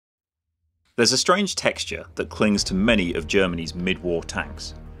There's a strange texture that clings to many of Germany's mid-war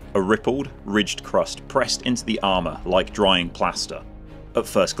tanks. A rippled, ridged crust pressed into the armour like drying plaster. At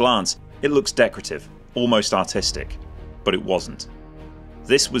first glance, it looks decorative, almost artistic, but it wasn't.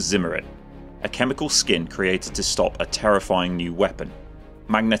 This was Zimmerit, a chemical skin created to stop a terrifying new weapon.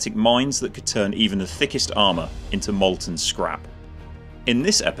 Magnetic mines that could turn even the thickest armour into molten scrap. In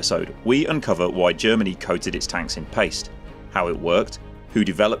this episode, we uncover why Germany coated its tanks in paste, how it worked, who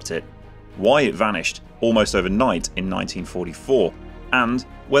developed it, why it vanished almost overnight in 1944, and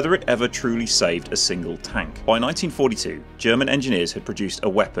whether it ever truly saved a single tank. By 1942, German engineers had produced a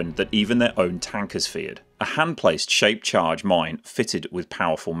weapon that even their own tankers feared. A hand-placed shaped charge mine fitted with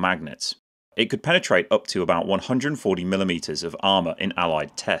powerful magnets. It could penetrate up to about 140mm of armour in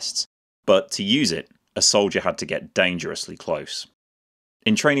Allied tests, but to use it, a soldier had to get dangerously close.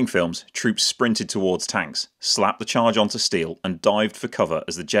 In training films, troops sprinted towards tanks, slapped the charge onto steel and dived for cover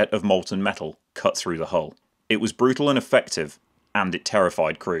as the jet of molten metal cut through the hull. It was brutal and effective, and it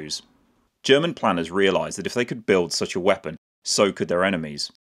terrified crews. German planners realised that if they could build such a weapon, so could their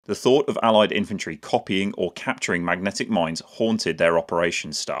enemies. The thought of Allied infantry copying or capturing magnetic mines haunted their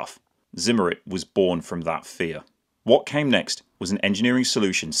operations staff. Zimmerit was born from that fear. What came next was an engineering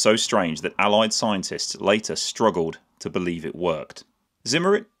solution so strange that Allied scientists later struggled to believe it worked.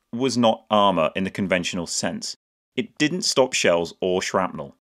 Zimmerit was not armour in the conventional sense. It didn't stop shells or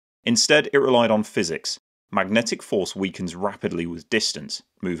shrapnel. Instead, it relied on physics. Magnetic force weakens rapidly with distance.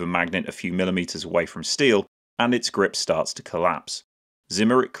 Move a magnet a few millimetres away from steel, and its grip starts to collapse.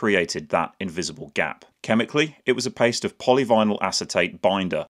 Zimmerit created that invisible gap. Chemically, it was a paste of polyvinyl acetate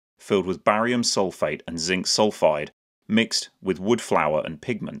binder filled with barium sulfate and zinc sulfide, mixed with wood flour and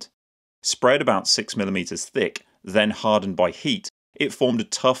pigment. Spread about 6mm thick, then hardened by heat, it formed a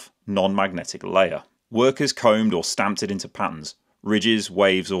tough, non-magnetic layer. Workers combed or stamped it into patterns, ridges,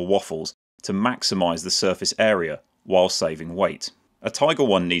 waves or waffles, to maximise the surface area while saving weight. A Tiger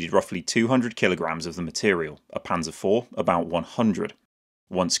I needed roughly 200 kilograms of the material, a Panzer IV about 100.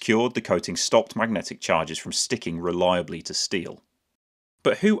 Once cured, the coating stopped magnetic charges from sticking reliably to steel.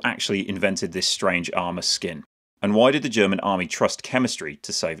 But who actually invented this strange armour skin? And why did the German army trust chemistry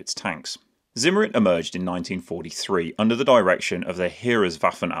to save its tanks? Zimmerit emerged in 1943 under the direction of the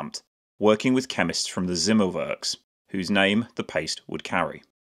Heereswaffenamt, working with chemists from the Zimmerit, whose name the paste would carry.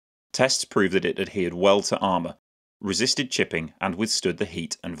 Tests proved that it adhered well to armour, resisted chipping and withstood the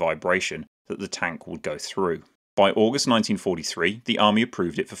heat and vibration that the tank would go through. By August 1943, the army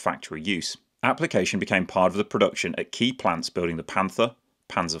approved it for factory use. Application became part of the production at key plants building the Panther,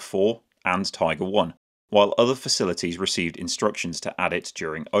 Panzer IV and Tiger I, while other facilities received instructions to add it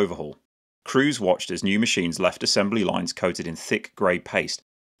during overhaul. Crews watched as new machines left assembly lines coated in thick grey paste,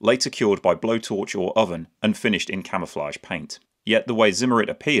 later cured by blowtorch or oven and finished in camouflage paint. Yet the way Zimmerit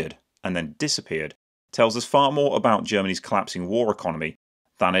appeared, and then disappeared, tells us far more about Germany's collapsing war economy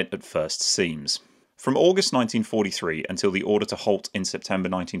than it at first seems. From August 1943 until the order to halt in September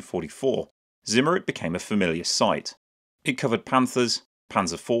 1944, Zimmerit became a familiar sight. It covered Panthers,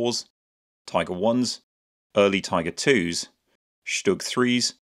 Panzer IVs, Tiger Is, early Tiger IIs, Stug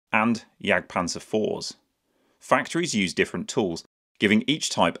 3s, and Jagdpanzer IVs. Factories used different tools, giving each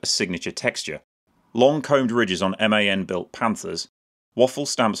type a signature texture. Long combed ridges on MAN-built Panthers, waffle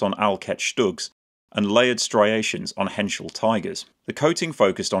stamps on Alket Stugs, and layered striations on Henschel Tigers. The coating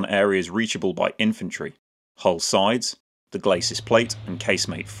focused on areas reachable by infantry: hull sides, the glacis plate and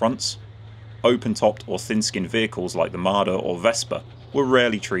casemate fronts. Open-topped or thin-skinned vehicles like the Marder or Vespa were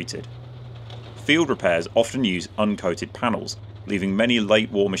rarely treated. Field repairs often use uncoated panels, leaving many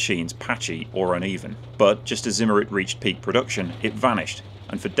late-war machines patchy or uneven. But just as Zimmerit reached peak production, it vanished,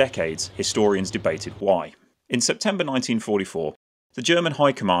 and for decades historians debated why. In September 1944, the German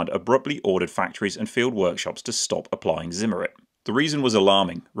High Command abruptly ordered factories and field workshops to stop applying Zimmerit. The reason was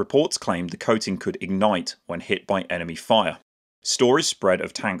alarming. Reports claimed the coating could ignite when hit by enemy fire. Stories spread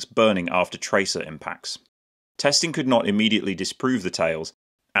of tanks burning after tracer impacts. Testing could not immediately disprove the tales,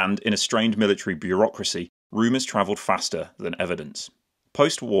 and in a strained military bureaucracy, rumours travelled faster than evidence.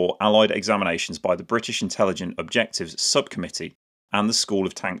 Post-war Allied examinations by the British Intelligent Objectives Subcommittee and the School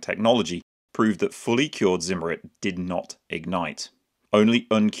of Tank Technology proved that fully cured Zimmerit did not ignite. Only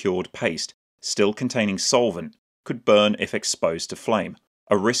uncured paste, still containing solvent, could burn if exposed to flame,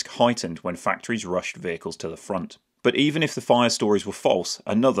 a risk heightened when factories rushed vehicles to the front. But even if the fire stories were false,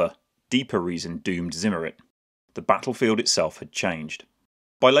 another, deeper reason doomed Zimmerit. The battlefield itself had changed.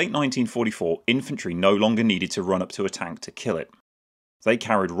 By late 1944, infantry no longer needed to run up to a tank to kill it. They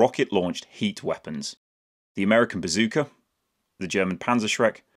carried rocket-launched heat weapons. The American bazooka, the German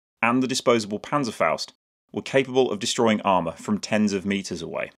Panzerschreck, and the disposable Panzerfaust were capable of destroying armour from tens of metres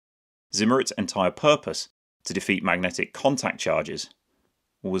away. Zimmerit's entire purpose, to defeat magnetic contact charges,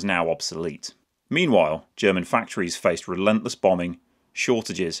 was now obsolete. Meanwhile, German factories faced relentless bombing,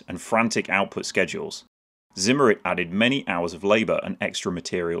 shortages and frantic output schedules. Zimmerit added many hours of labour and extra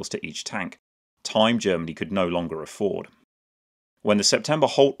materials to each tank, time Germany could no longer afford. When the September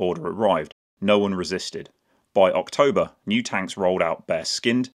halt order arrived, no one resisted. By October, new tanks rolled out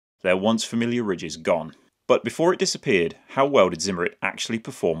bare-skinned, their once familiar ridges gone. But before it disappeared, how well did Zimmerit actually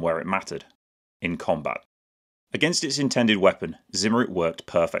perform where it mattered? In combat. Against its intended weapon, Zimmerit worked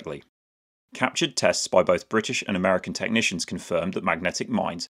perfectly. Captured tests by both British and American technicians confirmed that magnetic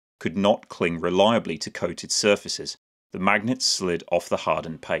mines could not cling reliably to coated surfaces. The magnets slid off the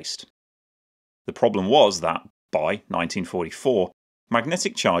hardened paste. The problem was that, by 1944,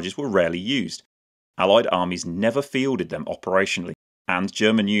 magnetic charges were rarely used. Allied armies never fielded them operationally, and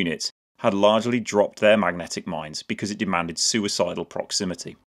German units had largely dropped their magnetic mines because it demanded suicidal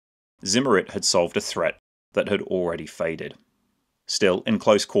proximity. Zimmerit had solved a threat that had already faded. Still, in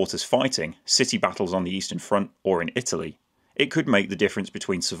close quarters fighting, city battles on the Eastern Front or in Italy, it could make the difference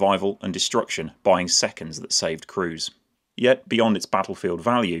between survival and destruction, buying seconds that saved crews. Yet, beyond its battlefield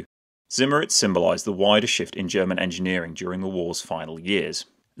value, Zimmerit symbolised the wider shift in German engineering during the war's final years.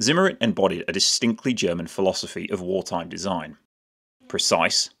 Zimmerit embodied a distinctly German philosophy of wartime design.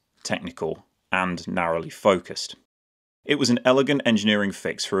 Precise, technical, and narrowly focused. It was an elegant engineering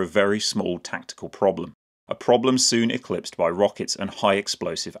fix for a very small tactical problem, a problem soon eclipsed by rockets and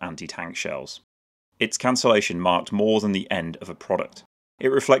high-explosive anti-tank shells. Its cancellation marked more than the end of a product. It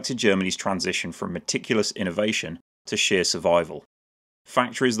reflected Germany's transition from meticulous innovation to sheer survival.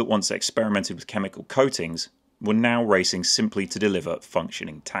 Factories that once experimented with chemical coatings were now racing simply to deliver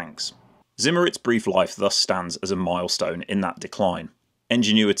functioning tanks. Zimmerit's brief life thus stands as a milestone in that decline.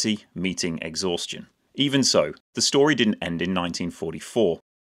 Ingenuity meeting exhaustion. Even so, the story didn't end in 1944.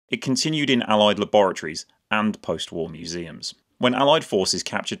 It continued in Allied laboratories and post-war museums. When Allied forces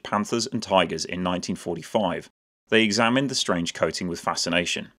captured Panthers and Tigers in 1945, they examined the strange coating with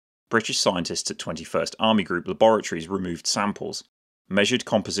fascination. British scientists at 21st Army Group laboratories removed samples, measured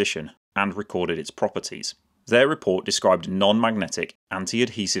composition, and recorded its properties. Their report described a non-magnetic,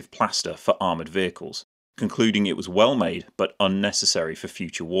 anti-adhesive plaster for armoured vehicles, concluding it was well made but unnecessary for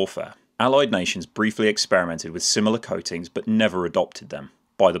future warfare. Allied nations briefly experimented with similar coatings but never adopted them.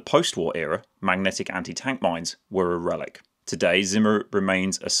 By the post-war era, magnetic anti-tank mines were a relic. Today, Zimmerit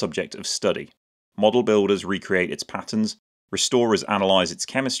remains a subject of study. Model builders recreate its patterns, restorers analyse its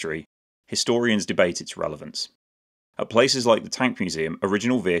chemistry, historians debate its relevance. At places like the Tank Museum,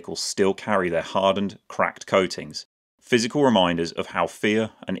 original vehicles still carry their hardened, cracked coatings, physical reminders of how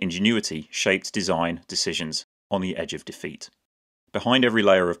fear and ingenuity shaped design decisions on the edge of defeat. Behind every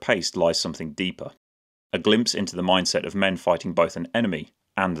layer of paste lies something deeper, a glimpse into the mindset of men fighting both an enemy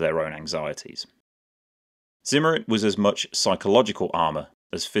and their own anxieties. Zimmerit was as much psychological armour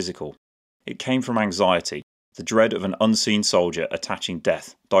as physical. It came from anxiety, the dread of an unseen soldier attaching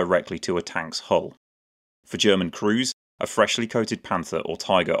death directly to a tank's hull. For German crews, a freshly coated Panther or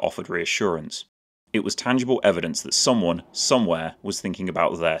Tiger offered reassurance. It was tangible evidence that someone, somewhere, was thinking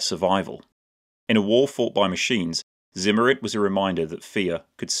about their survival. In a war fought by machines, Zimmerit was a reminder that fear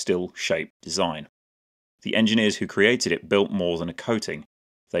could still shape design. The engineers who created it built more than a coating,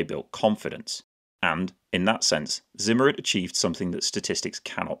 they built confidence. And, in that sense, Zimmerit achieved something that statistics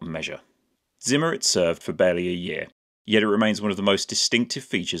cannot measure. Zimmerit served for barely a year, yet it remains one of the most distinctive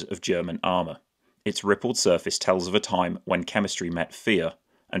features of German armour. Its rippled surface tells of a time when chemistry met fear,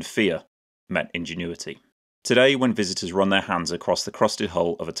 and fear met ingenuity. Today, when visitors run their hands across the crusted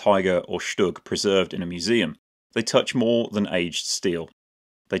hull of a Tiger or Stug preserved in a museum, they touch more than aged steel.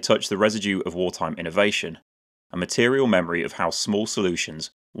 They touch the residue of wartime innovation, a material memory of how small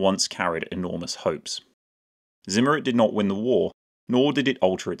solutions once carried enormous hopes. Zimmerit did not win the war, nor did it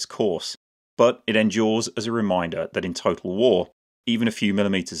alter its course, but it endures as a reminder that in total war, even a few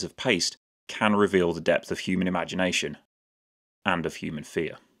millimetres of paste can reveal the depth of human imagination and of human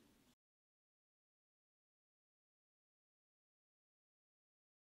fear.